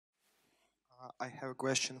I have a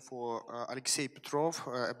question for Alexey Petrov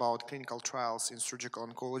about clinical trials in surgical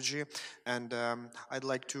oncology, and I'd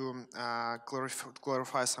like to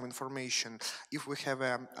clarify some information. If we have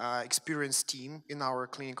an experienced team in our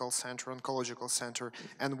clinical center, oncological center,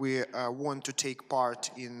 and we want to take part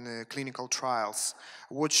in clinical trials,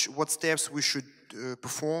 what steps we should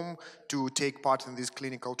perform to take part in these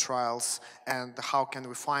clinical trials, and how can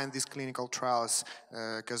we find these clinical trials,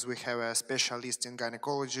 because we have a specialist in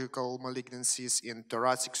gynecological malignancies, in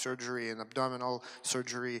thoracic surgery, in abdominal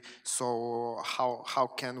surgery, so how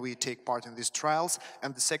can we take part in these trials?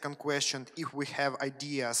 And the second question, if we have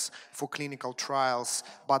ideas for clinical trials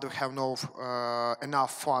but we have no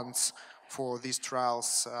enough funds for these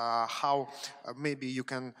trials, how maybe you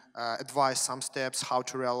can advise some steps how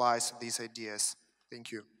to realize these ideas.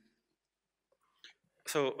 Thank you.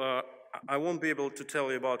 So I won't be able to tell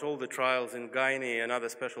you about all the trials in gynae and other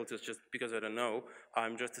specialties just because I don't know.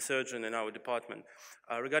 I'm just a surgeon in our department.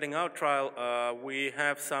 Regarding our trial, we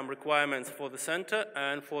have some requirements for the center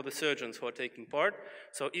and for the surgeons who are taking part.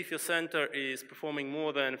 So if your center is performing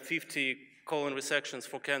more than 50 colon resections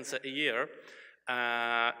for cancer a year,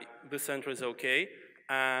 the center is okay.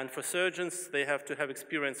 And for surgeons, they have to have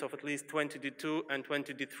experience of at least 20D2 and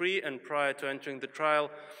 20D3, and prior to entering the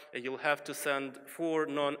trial, you'll have to send 4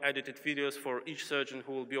 non-edited videos for each surgeon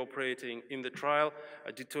who will be operating in the trial,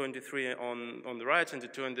 D2 and D3 on the right and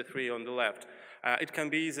D2 and D3 on the left. It can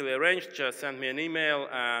be easily arranged. Just send me an email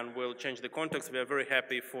and we'll change the contacts. We are very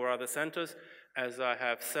happy for other centers. As I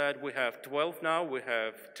have said, we have 12 now. We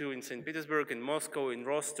have 2 in St. Petersburg, in Moscow, in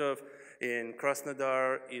Rostov, in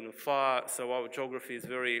Krasnodar, in Ufa, so our geography is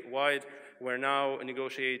very wide. We're now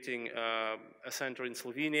negotiating a center in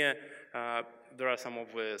Slovenia. There are some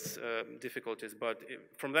obvious difficulties, but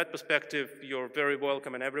from that perspective, you're very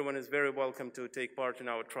welcome, and everyone is very welcome to take part in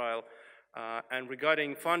our trial. And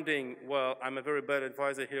regarding funding, well, I'm a very bad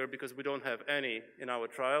advisor here because we don't have any in our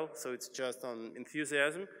trial, so it's just on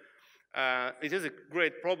enthusiasm. It is a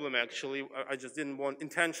great problem, actually. I just didn't want,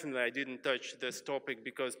 intentionally, I didn't touch this topic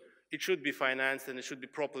because it should be financed and it should be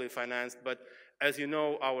properly financed, but as you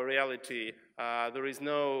know, our reality, there is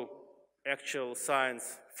no actual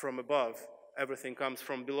science from above. Everything comes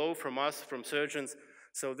from below, from us, from surgeons.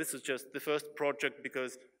 So this is just the first project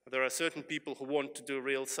because there are certain people who want to do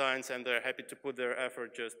real science and they're happy to put their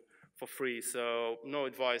effort just for free. So no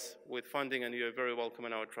advice with funding, and you're very welcome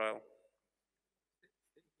in our trial.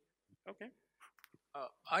 Okay.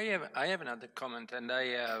 I have another comment, and I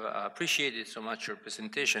appreciated so much your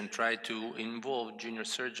presentation. Try to involve junior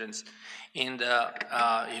surgeons in the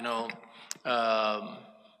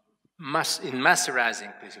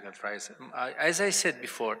masterizing clinical trials. As I said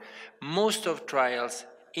before, most of trials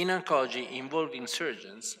in oncology involving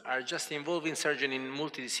surgeons are just involving surgeons in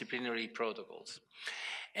multidisciplinary protocols,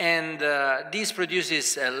 and this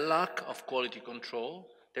produces a lack of quality control.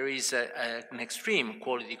 There is an extreme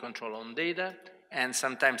quality control on data. And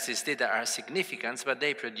sometimes these data are significant, but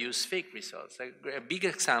they produce fake results. A big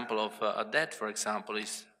example of that, for example,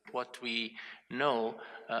 is what we know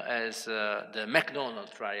as the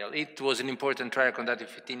McDonald trial. It was an important trial conducted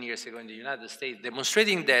 15 years ago in the United States,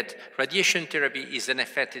 demonstrating that radiation therapy is an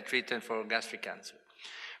effective treatment for gastric cancer.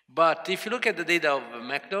 But if you look at the data of the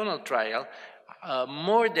McDonald trial,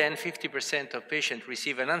 more than 50% of patients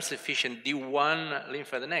receive an insufficient D1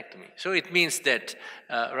 lymphadenectomy. So it means that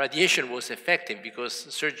radiation was effective because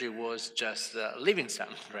surgery was just leaving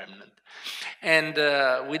some remnant. And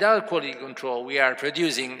without quality control, we are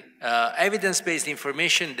producing evidence-based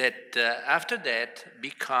information that after that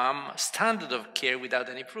become standard of care without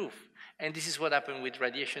any proof. And this is what happened with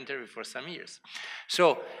radiation therapy for some years.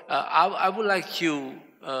 So I would like you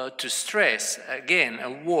to stress, again, a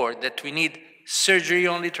word that we need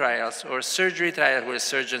surgery-only trials or surgery trials where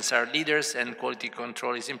surgeons are leaders and quality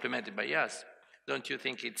control is implemented by us. Don't you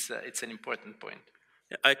think it's an important point?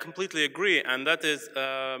 I completely agree, and that is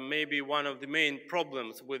maybe one of the main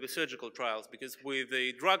problems with the surgical trials, because with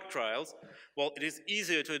the drug trials, well, it is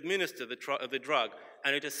easier to administer the drug,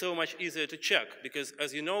 and it is so much easier to check, because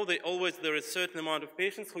as you know, there is a certain amount of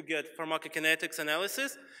patients who get pharmacokinetics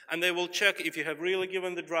analysis, and they will check if you have really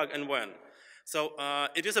given the drug and when. So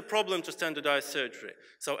it is a problem to standardize surgery.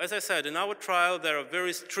 So as I said, in our trial, there are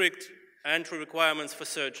very strict entry requirements for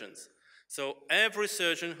surgeons. So every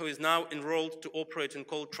surgeon who is now enrolled to operate in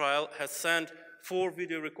cold trial has sent 4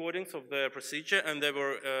 video recordings of their procedure, and they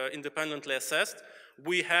were independently assessed.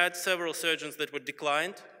 We had several surgeons that were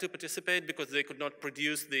declined to participate because they could not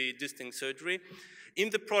produce the distinct surgery.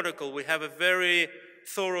 In the protocol, we have a very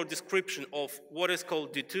thorough description of what is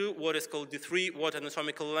called D2, what is called D3, what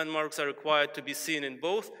anatomical landmarks are required to be seen in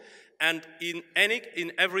both. And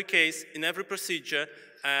in every case, in every procedure,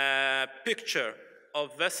 a picture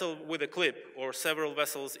of vessel with a clip, or several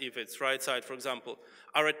vessels if it's right side, for example,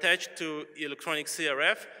 are attached to electronic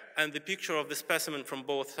CRF, and the picture of the specimen from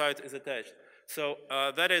both sides is attached. So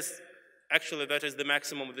that is the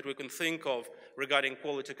maximum that we can think of regarding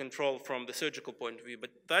quality control from the surgical point of view.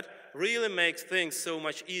 But that really makes things so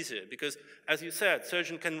much easier because, as you said,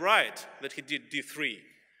 surgeon can write that he did D3.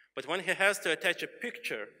 But when he has to attach a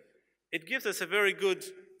picture, it gives us a very good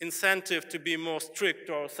incentive to be more strict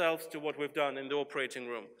to ourselves to what we've done in the operating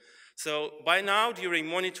room. So by now, during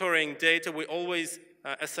monitoring data, we always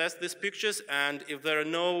assess these pictures, and if there are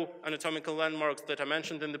no anatomical landmarks that are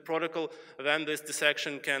mentioned in the protocol, then this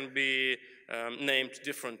dissection can be named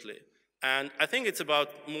differently. And I think it's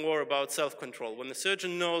more about self-control. When the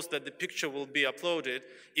surgeon knows that the picture will be uploaded,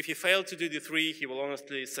 if he failed to do D3, he will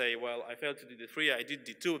honestly say, well, I failed to do D3, I did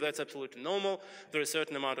D2, that's absolutely normal. There is a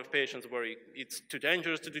certain amount of patients where it's too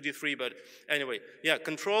dangerous to do D3, but anyway, yeah,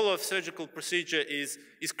 control of surgical procedure is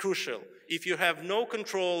crucial. If you have no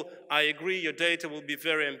control, I agree, your data will be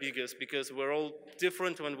very ambiguous because we're all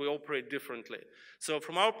different when we operate differently. So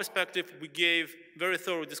from our perspective, we gave very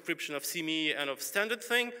thorough description of CME and of standard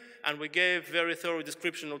thing, and we gave very thorough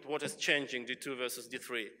description of what is changing D2 versus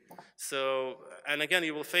D3. So, and again,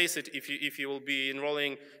 you will face it if you will be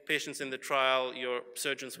enrolling patients in the trial, your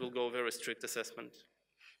surgeons will go very strict assessment.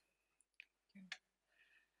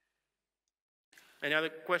 Any other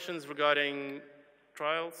questions regarding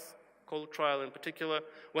trials? Cold trial in particular.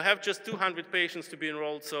 We have just 200 patients to be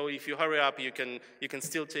enrolled, so if you hurry up, you can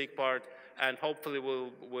still take part, and hopefully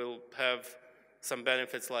we'll have some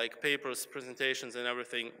benefits like papers, presentations, and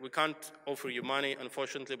everything. We can't offer you money,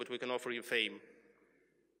 unfortunately, but we can offer you fame.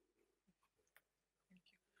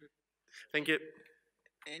 Thank you.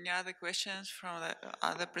 Any other questions from the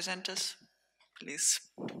other presenters? Please.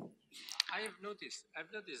 I've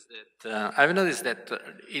noticed that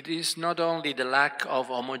it is not only the lack of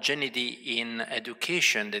homogeneity in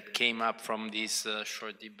education that came up from this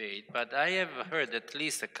short debate, but I have heard at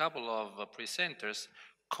least a couple of presenters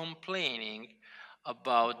complaining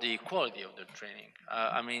about the quality of their training.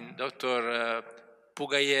 I mean, Dr.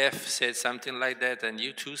 Pugayev said something like that, and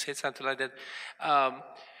you too said something like that.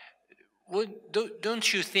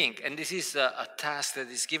 Don't you think, and this is a task that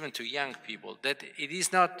is given to young people, that it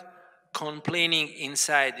is not complaining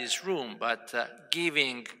inside this room, but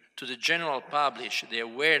giving to the general public the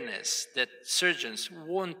awareness that surgeons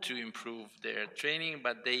want to improve their training,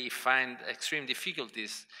 but they find extreme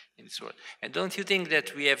difficulties in this world? And don't you think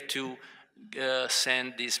that we have to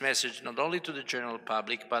send this message not only to the general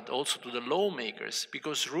public, but also to the lawmakers,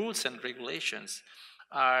 because rules and regulations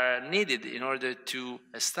are needed in order to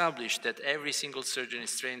establish that every single surgeon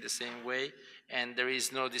is trained the same way and there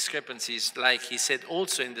is no discrepancies, like he said,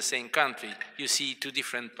 also in the same country. You see two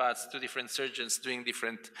different paths, two different surgeons doing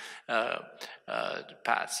different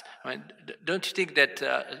paths. I mean, don't you think that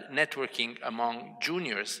networking among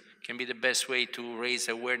juniors can be the best way to raise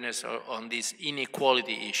awareness on this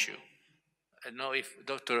inequality issue? I don't know if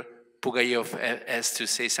Dr. Pugayev has to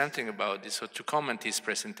say something about this or to comment his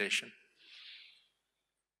presentation.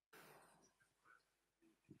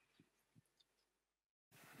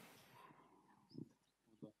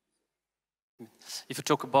 If you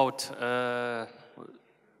talk about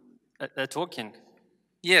talking.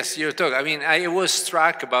 Yes, you're talking. I mean, I was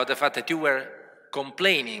struck about the fact that you were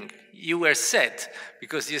complaining. You were sad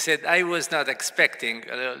because you said, I was not expecting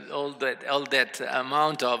all that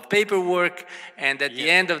amount of paperwork, and at the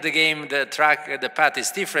end of the game, the path is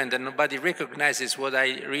different, and nobody recognizes what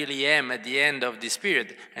I really am at the end of this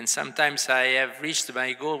period. And sometimes I have reached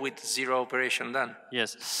my goal with 0 operation done.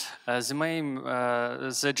 Yes,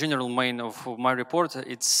 the general main of my report,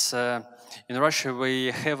 it's in Russia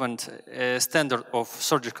we haven't a standard of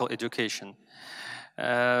surgical education.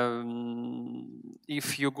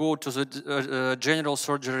 If you go to the general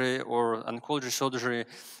surgery or oncology surgery,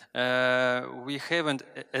 we haven't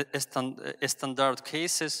a standard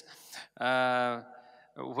cases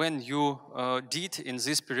when you did in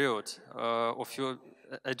this period of your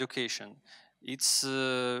education. It's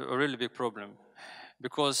a really big problem,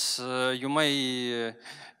 because you may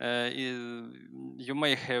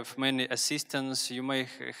have many assistants, you may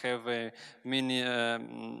have many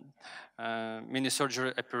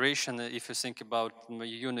surgery operation. If you think about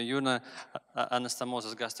UNA,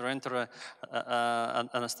 anastomosis gastroenteral,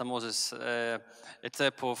 anastomosis, a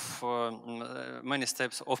type of many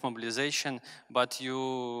steps of mobilization, but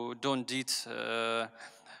you don't did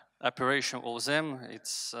operation of them.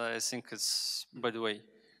 It's I think it's by the way.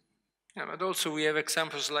 Yeah, but also we have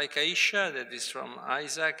examples like Aisha, that is from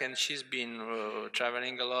Isaac, and she's been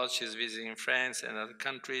traveling a lot. She's visiting France and other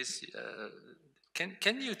countries.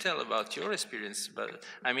 Can you tell about your experience? But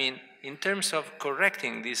I mean, in terms of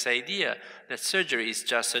correcting this idea that surgery is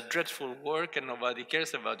just a dreadful work and nobody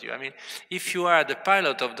cares about you. I mean, if you are the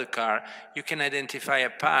pilot of the car, you can identify a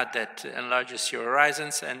path that enlarges your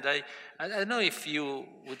horizons. And I don't know if you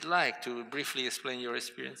would like to briefly explain your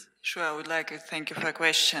experience. Sure, I would like to thank you for the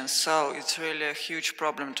question. So it's really a huge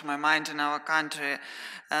problem to my mind in our country.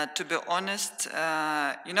 To be honest,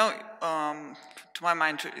 to my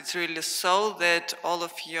mind, it's really so that all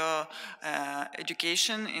of your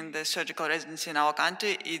education in the surgical residency in our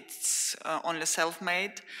country, it's only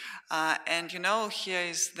self-made. And here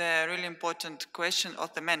is the really important question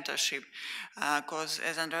of the mentorship, because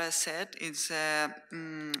as Andrea said, it's a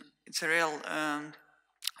real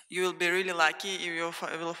you will be really lucky if you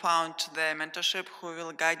will find the mentorship who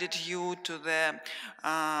will guide you to the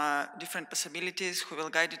different possibilities, who will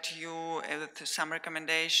guide you with some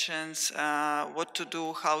recommendations, what to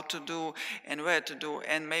do, how to do, and where to do.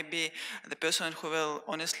 And maybe the person who will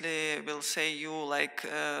honestly will say you like,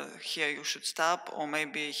 here you should stop, or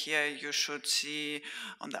maybe here you should see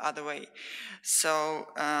on the other way. So,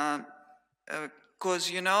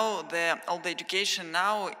 because all the education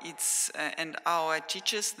now, it's and our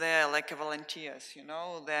teachers, they're like volunteers.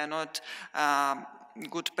 They're not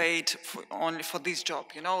good paid only for this job.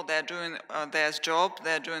 They're doing their job,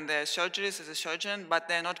 they're doing their surgeries as a surgeon, but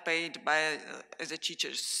they're not paid by as a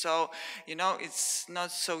teachers. So it's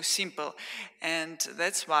not so simple, and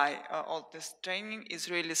that's why all this training is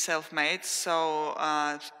really self-made. So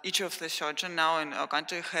each of the surgeon now in our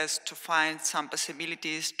country has to find some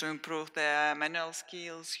possibilities to improve their manual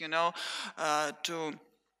skills, to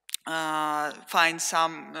find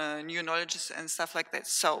some new knowledges and stuff like that.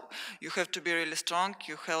 So you have to be really strong,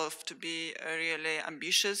 you have to be really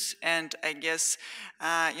ambitious, and I guess,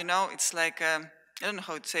 it's like, I don't know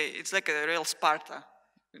how to say, it's like a real Sparta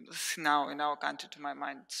now in our country, to my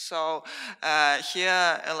mind. So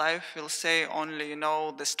here life will say only,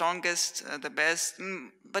 the strongest, the best,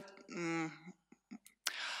 but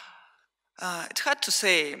it's hard to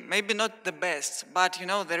say, maybe not the best, but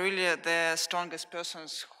they're really the strongest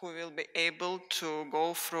persons who will be able to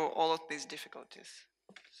go through all of these difficulties.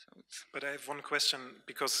 But I have one question,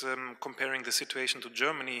 because comparing the situation to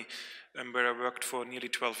Germany, where I worked for nearly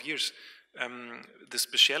 12 years, the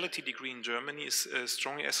specialty degree in Germany is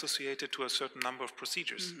strongly associated to a certain number of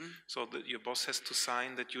procedures. Mm-hmm. So that your boss has to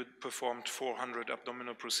sign that you performed 400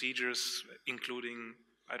 abdominal procedures, including,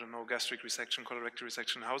 I don't know, gastric resection, colorectal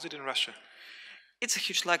resection. How is it in Russia? It's a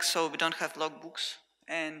huge lack, so we don't have logbooks,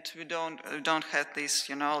 and we don't have this,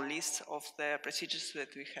 list of the procedures that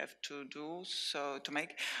we have to do, so to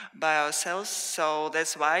make by ourselves. So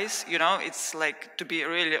that's why, it's like, to be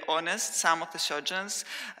really honest, some of the surgeons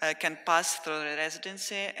can pass through the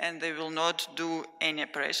residency and they will not do any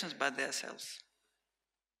operations by themselves.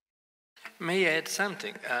 May I add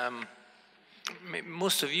something?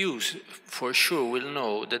 Most of you, for sure, will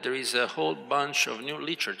know that there is a whole bunch of new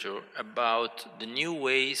literature about the new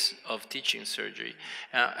ways of teaching surgery.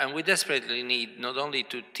 And we desperately need not only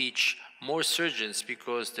to teach more surgeons,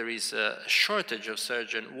 because there is a shortage of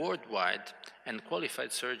surgeons worldwide, and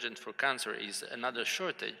qualified surgeons for cancer is another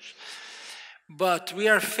shortage. But we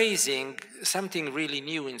are facing something really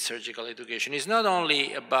new in surgical education. It's not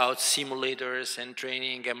only about simulators and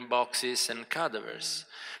training and boxes and cadavers,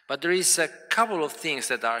 but there is a couple of things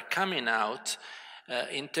that are coming out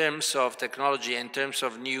in terms of technology, in terms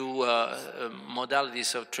of new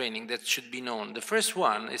modalities of training that should be known. The first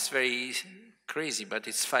one is very crazy, but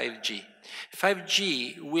it's 5G.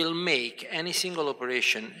 5G will make any single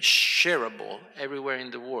operation shareable everywhere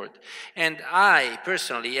in the world. And I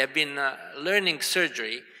personally have been learning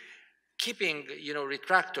surgery, keeping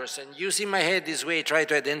retractors and using my head this way, try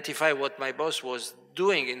to identify what my boss was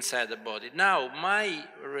doing inside the body. Now my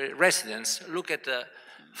residents look at the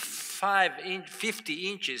 50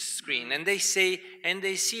 inches screen, and they see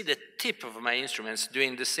the tip of my instruments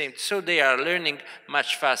doing the same. So they are learning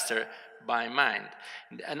much faster by mind.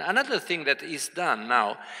 And another thing that is done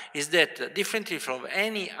now is that, differently from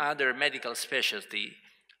any other medical specialty,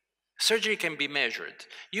 surgery can be measured.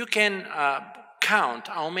 You can count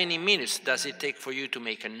how many minutes does it take for you to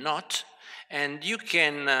make a knot, and you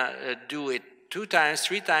can do it 2 times,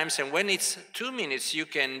 3 times, and when it's 2 minutes, you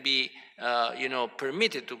can be you know,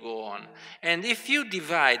 permitted to go on. And if you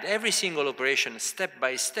divide every single operation step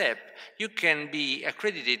by step, you can be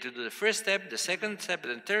accredited to do the first step, the second step,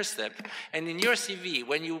 and the third step. And in your CV,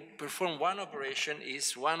 when you perform one operation,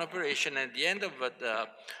 is one operation at the end of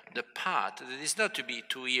the path. That is not to be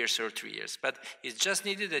 2 years or 3 years, but it's just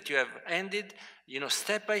needed that you have ended, you know,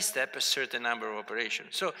 step by step a certain number of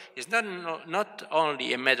operations. So it's not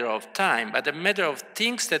only a matter of time, but a matter of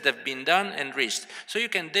things that have been done and reached. So you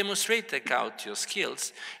can demonstrate, take out your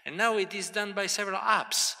skills, and now it is done by several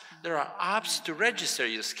apps. There are apps to register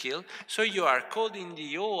your skill, so you are called in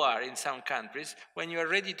the OR in some countries when you are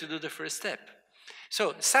ready to do the first step.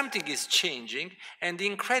 So something is changing, and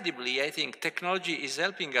incredibly, I think technology is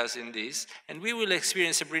helping us in this, and we will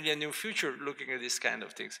experience a brilliant new future looking at these kind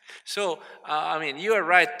of things. So, I mean, you are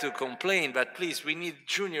right to complain, but please, we need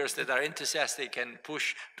juniors that are enthusiastic and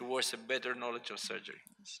push towards a better knowledge of surgery.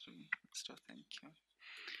 That's true. That's true. Thank you.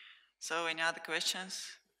 So, any other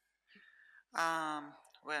questions? I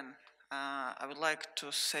would like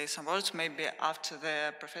to say some words, maybe after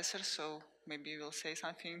the professor, so maybe you will say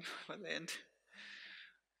something for the end.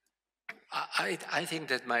 I think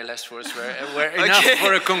that my last words were enough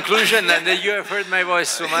for a conclusion, and that you have heard my voice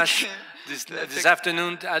so much this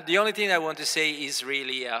afternoon. The only thing I want to say is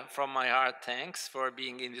really, from my heart, thanks for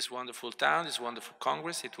being in this wonderful town, this wonderful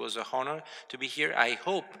Congress. It was an honor to be here. I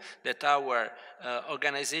hope that our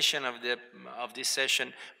organization of this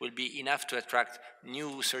session will be enough to attract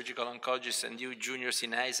new surgical oncologists and new juniors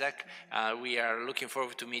in ISAC. We are looking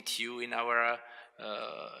forward to meet you in our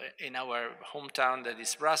hometown, that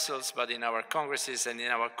is Brussels, but in our congresses and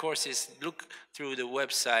in our courses. Look through the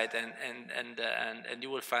website and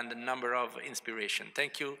you will find a number of inspiration.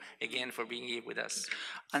 Thank you again for being here with us.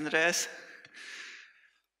 Andreas?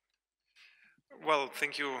 Well,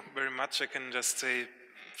 thank you very much. I can just say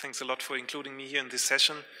thanks a lot for including me here in this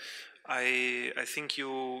session. I think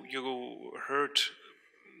you heard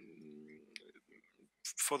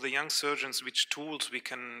for the young surgeons which tools we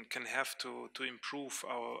can have to improve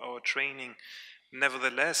our training.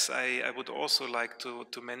 Nevertheless, I would also like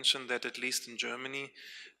to mention that at least in Germany,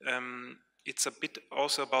 it's a bit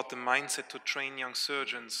also about the mindset to train young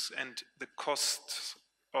surgeons, and the cost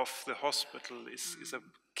of the hospital is a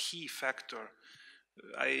key factor.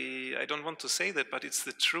 I don't want to say that, but it's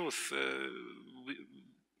the truth.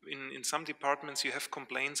 In some departments you have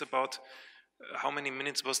complaints about how many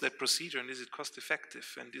minutes was that procedure, and is it cost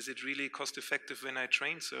effective, and is it really cost effective when I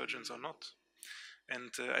train surgeons or not?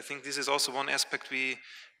 And I think this is also one aspect. We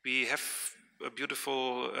have a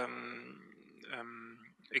beautiful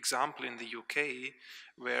example in the UK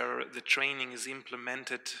where the training is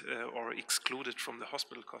implemented or excluded from the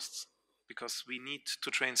hospital costs, because we need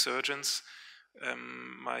to train surgeons.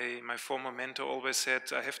 My former mentor always said,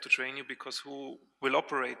 I have to train you because who will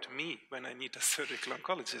operate me when I need a surgical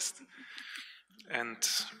oncologist? And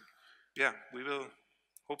yeah, we will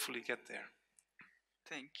hopefully get there.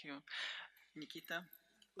 Thank you. Nikita,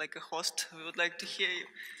 like a host, we would like to hear you.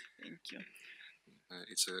 Thank you.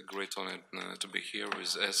 It's a great honor to be here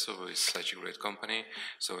with ESSO, with such a great company.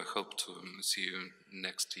 So I hope to see you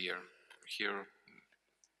next year here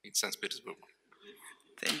in St. Petersburg.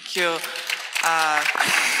 Thank you.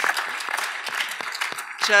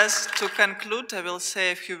 Just to conclude, I will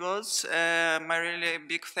say a few words. My really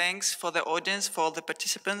big thanks for the audience, for all the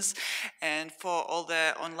participants, and for all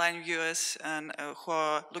the online viewers and who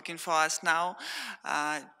are looking for us now.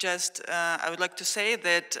 I would like to say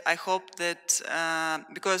that I hope that,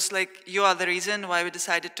 because you are the reason why we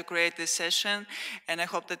decided to create this session, and I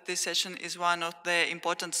hope that this session is one of the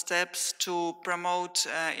important steps to promote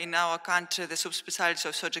in our country the subspecialty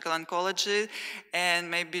of surgical oncology, and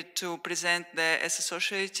maybe to present the ESSO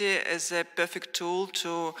as a perfect tool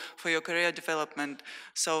for your career development.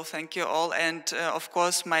 So thank you all, and of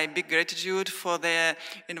course my big gratitude for the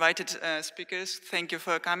invited speakers. Thank you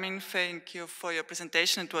for coming, thank you for your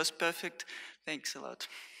presentation, it was perfect. Thanks a lot.